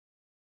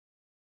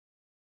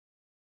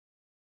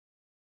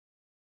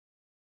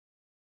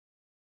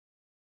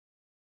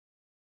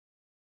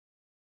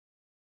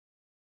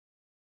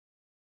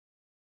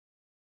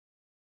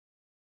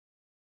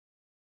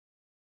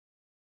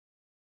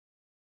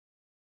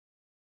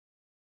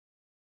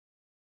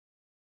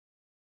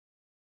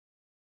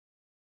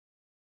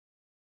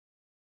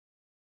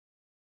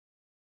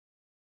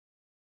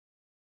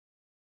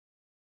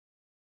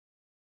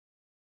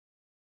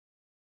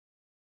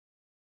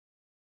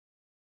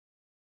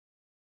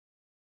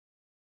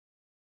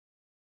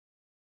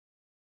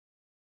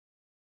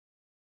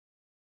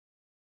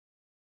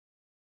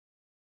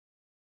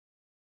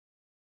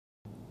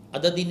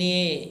අද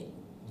දිනේ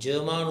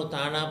ජර්මානු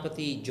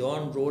තානාපති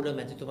ජෝන් රෝඩර්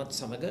මැතිතුමත්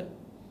සමග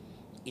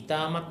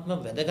ඉතාමත්ම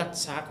වැදගත්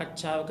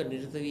සාකච්ඡාවක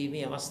නිරත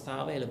වීමේ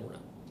අවස්ථාව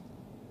ලැබුණා.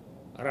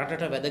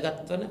 රටට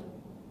වැදගත් වන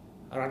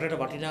රටට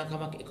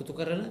වටිනාකමක් එකතු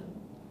කරන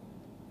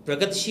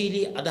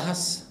ප්‍රගතිශීලී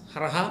අදහස්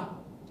හරහා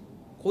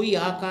කොයි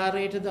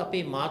ආකාරයටද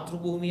අපේ මාතෘ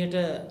භූමියට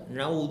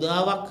නව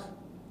උදාවක්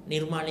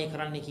නිර්මාණය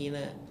කරන්න කියන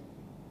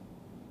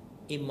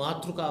මේ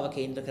මාතෘකාව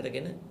කේන්ද්‍ර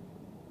කරගෙන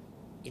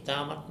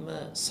ඉතාමත්ම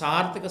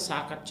සාර්ථක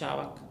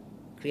සාකච්ඡාවක්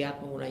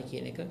ක්‍රියාත්මක වුණයි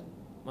කියන එක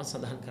මම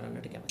සඳහන්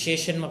කරන්නට කැමතියි.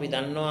 විශේෂයෙන්ම අපි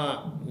දන්නවා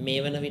මේ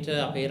වන විට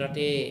අපේ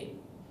රටේ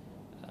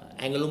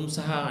ඇඟලුම්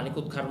සහ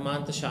අනිකුත්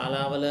කර්මාන්ත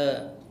ශාලාවල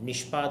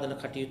නිෂ්පාදන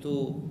කටයුතු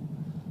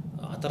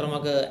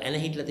අතරමඟ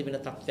ඇනහිටලා තිබෙන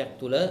තත්ත්වයක්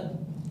තුළ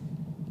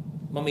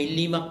මම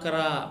ඉල්ලීමක්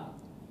කරා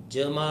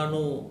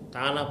ජර්මානු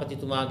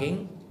තානාපතිතුමාගෙන්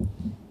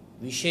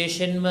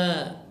විශේෂයෙන්ම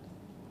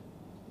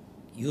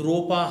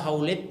යුරෝපා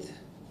හවුලෙත්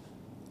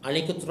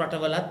අනිකුත්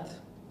රටවලත්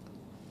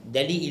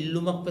දැඩි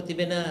ඉල්ලුමක්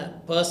ප්‍රතිබෙන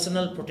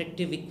personal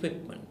protective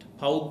equipment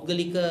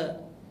පෞද්ගලික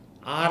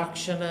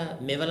ආරක්ෂණ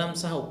මෙවලම්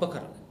සහ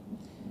උපකරණ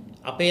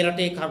අපේ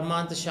රටේ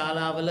කර්මාන්ත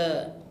ශාලාවල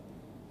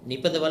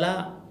නිපදවලා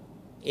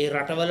ඒ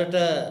රටවලට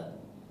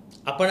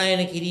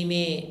අපනයන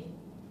කිරීමේ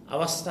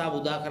අවස්ථාව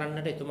උදා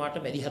කරන්නට එතුමාට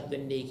මැදිහත්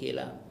වෙන්නේ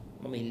කියලා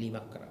මම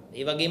ඉල්ලීමක් කරා.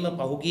 ඒ වගේම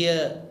පහුගිය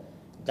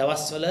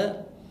දවස්වල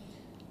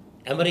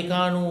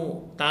ඇමරිකානු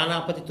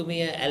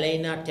තානාපතිතුමිය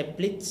ඇලයිනා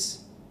ටෙප්ලිට්ස්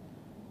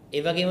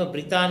ඒ වගේම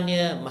බ්‍රිතාන්‍ය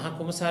මහ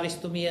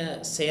කොමසාරිස්තුමිය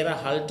සේරා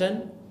හල්ටන්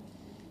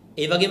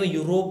ඒ වගේම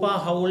යුරෝපා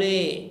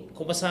හවුලේ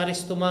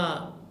කොමසාරිස්තුමා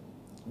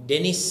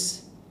ඩෙනිස්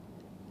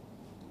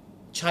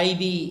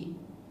චයිබි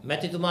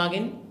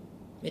මැතිතුමාගෙන්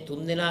මේ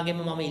තුන් දෙනාගෙම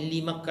මම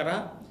ඉල්ලීමක්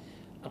කරා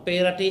අපේ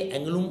රටේ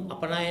ඇඟලුම්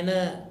අපනයන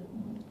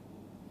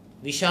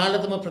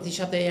විශාලතම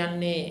ප්‍රතිශතය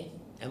යන්නේ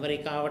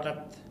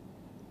ඇමරිකාවටත්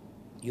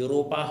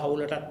යුරෝපා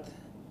හවුලටත්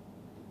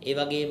ඒ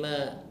වගේම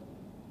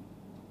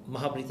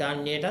මහ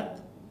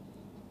බ්‍රිතාන්‍යයටත්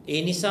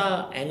ඒ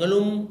නිසා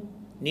ඇඟලුම්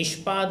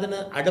නිෂ්පාදන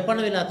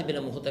අඩපණ වෙලා තිබෙන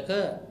මොහොතක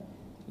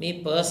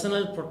මේ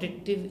personal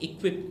protective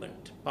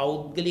equipment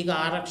පෞද්ගලික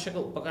ආරක්ෂක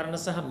උපකරණ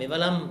සහ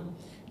මෙවලම්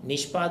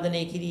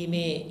නිෂ්පාදනය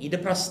කිරීමේ ඉඩ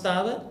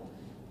ප්‍රස්තාව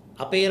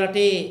අපේ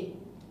රටේ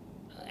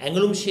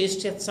ඇඟලුම්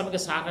ශේෂ්ත්‍රයත් සමග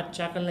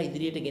සාකච්ඡා කරලා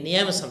ඉදිරියට ගෙන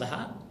යාම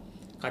සඳහා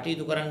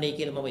කටයුතු කරන්නයි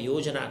කියලා මම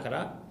යෝජනා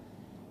කරා.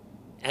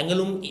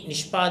 ඇඟලුම්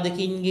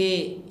නිෂ්පාදකින්ගේ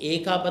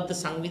ඒකාබද්ධ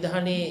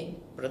සංවිධානයේ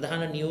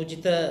ප්‍රධාන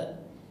නියෝජිත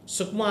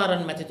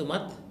සුක්මාරන්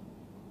මැතිතුමත්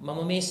මම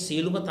මේ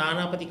සියලුම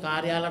තානාපති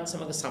කාර්යාලත්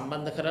සමග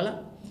සම්බන්ධ කරලා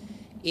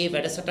ඒ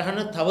වැඩසටහන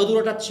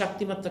තවදුරටත්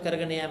ශක්තිමත්ව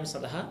කරගෙන යාම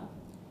සඳහා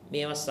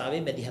මේ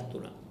අවස්ථාවේ මැදිහත්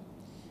වුණා.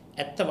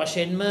 ඇත්ත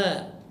වශයෙන්ම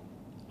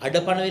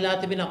අඩපණ වෙලා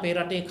තිබෙන අපේ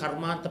රටේ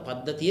කර්මාන්ත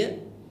පද්ධතිය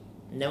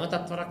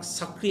නැවතත් වරක්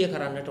සක්‍රිය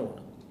කරන්නට ඕන.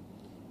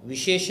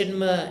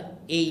 විශේෂයෙන්ම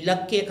ඒ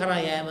ඉලක්කය කරා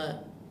යෑම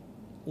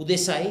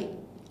උදෙසයි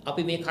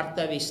අපි මේ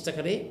කර්තව්‍ය ඉෂ්ට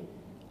කරේ.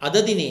 අද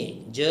දිනේ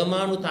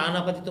ජර්මානු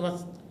තානාපතිතුමත්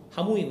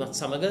හමු වීමත්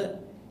සමග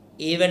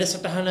ඒ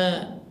වැඩසටහන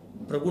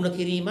ප්‍රගුණ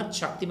කිරීමත්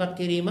ශක්තිමත්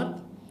කිරීමත්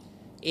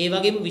ඒ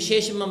වගේම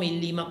විශේෂයෙන්ම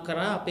ඉල්ලීමක්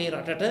කරා අපේ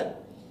රටට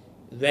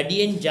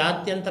වැඩියෙන්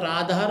ජාත්‍යන්තර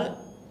ආධාර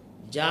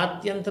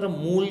ජාත්‍යන්තර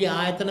මූල්‍ය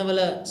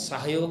ආයතනවල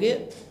සහයෝගය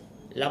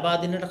ලබා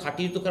දෙන්නට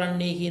කටයුතු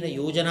කරන්නයි කියන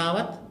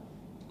යෝජනාවත්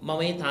මම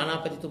මේ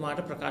තානාපතිතුමාට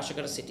ප්‍රකාශ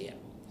කර සිටියා.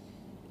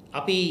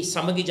 අපි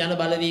සමගි ජන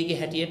බලවේගයේ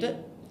හැටියට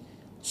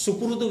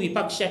සුපුරුදු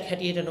විපක්ෂයක්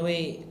හැටියට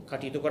නොවේ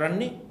කටයුතු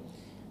කරන්නේ.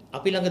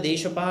 අපි ළඟ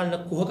දේශපාලන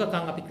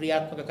කුහකකම් අපි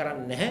ක්‍රියාත්මක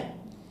කරන්නේ නැහැ.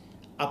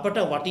 අපට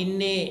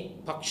වටින්නේ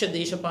පක්ෂ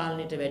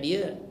දේශපාලනයට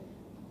වැඩිය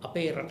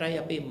අපේ රටයි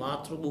අපේ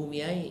මාතෘ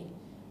භූමියයි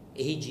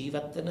එහි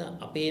ජීවත් වෙන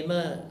අපේම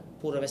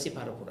පුරවැසි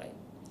පරපුරයි.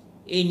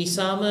 ඒ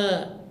නිසාම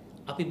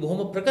අපි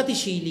බොහොම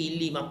ප්‍රගතිශීලී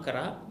ඉල්ලීමක්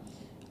කරා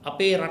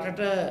අපේ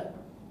රටට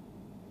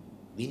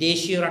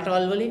විදේශීය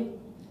රටවල් වලින්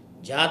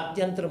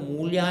ජාත්‍යන්තර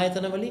මූල්‍ය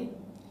ආයතන වලින්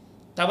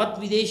තවත්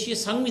විදේශීය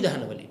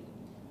සංවිධාන වලින්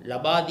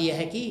ලබා දිය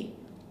හැකි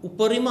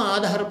උපරිම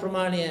ආධාර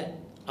ප්‍රමාණය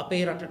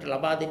අපේ රටට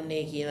ලබා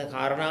දෙන්නේ කියන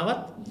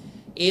කාරණාවත්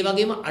ඒ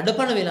වගේම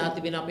අඩපණ වෙලා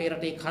තිබෙන අපේ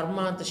රටේ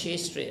කර්මාන්ත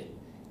ශාස්ත්‍රය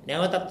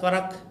නැවතත්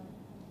වරක්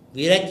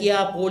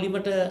විරකියා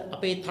පොලිමට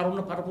අපේ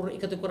තරුණ පරපුර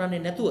එකතු කරන්නේ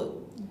නැතුව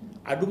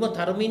අඩුම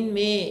තරමින්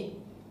මේ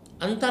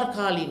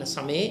අන්තර්කාලීන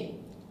සමයේ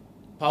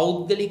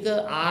පෞද්ගලික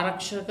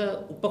ආරක්ෂක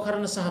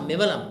උපකරණ සහ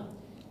මෙවලම්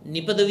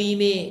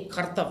නිපදවීමේ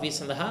කර්තව්‍ය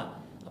සඳහා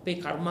අපේ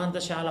කර්මාන්ත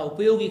ශාලා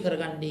උපයෝගී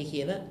කරගන්නේ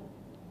කියන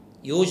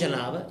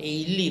යෝජනාව ඒ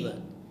ඉල්ලීම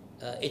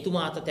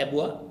එතුමා අත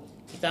තැබුවා.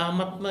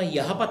 ඉතාමත්ම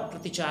යහපත්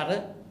ප්‍රතිචාර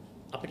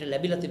අපිට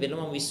ලැබිලා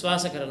තිබෙනවා. මම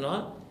විශ්වාස කරනවා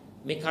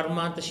මේ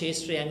කර්මාන්ත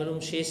ශාස්ත්‍රයේ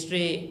ඇඟලුම්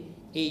ශාස්ත්‍රයේ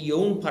ඒ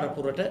යෝන්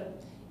පරපුරට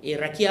ඒ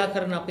රැකියා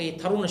කරන අපේ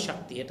තරුණ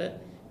ශක්තියට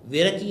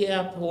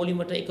වෙරකියා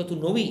පොලිමට එකතු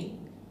නොවි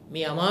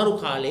මේ අමාරු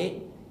කාලේ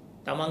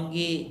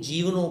තමන්ගේ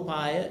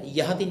ජීවනෝපාය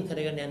යහතින්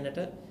කරගෙන යන්නට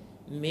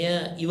මෙය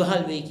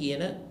ඉවහල් වෙයි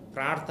කියන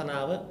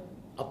ප්‍රාර්ථනාව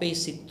අපේ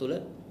සිත් තුළ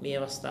මේ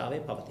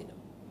අවස්ථාවේ පවතිනවා.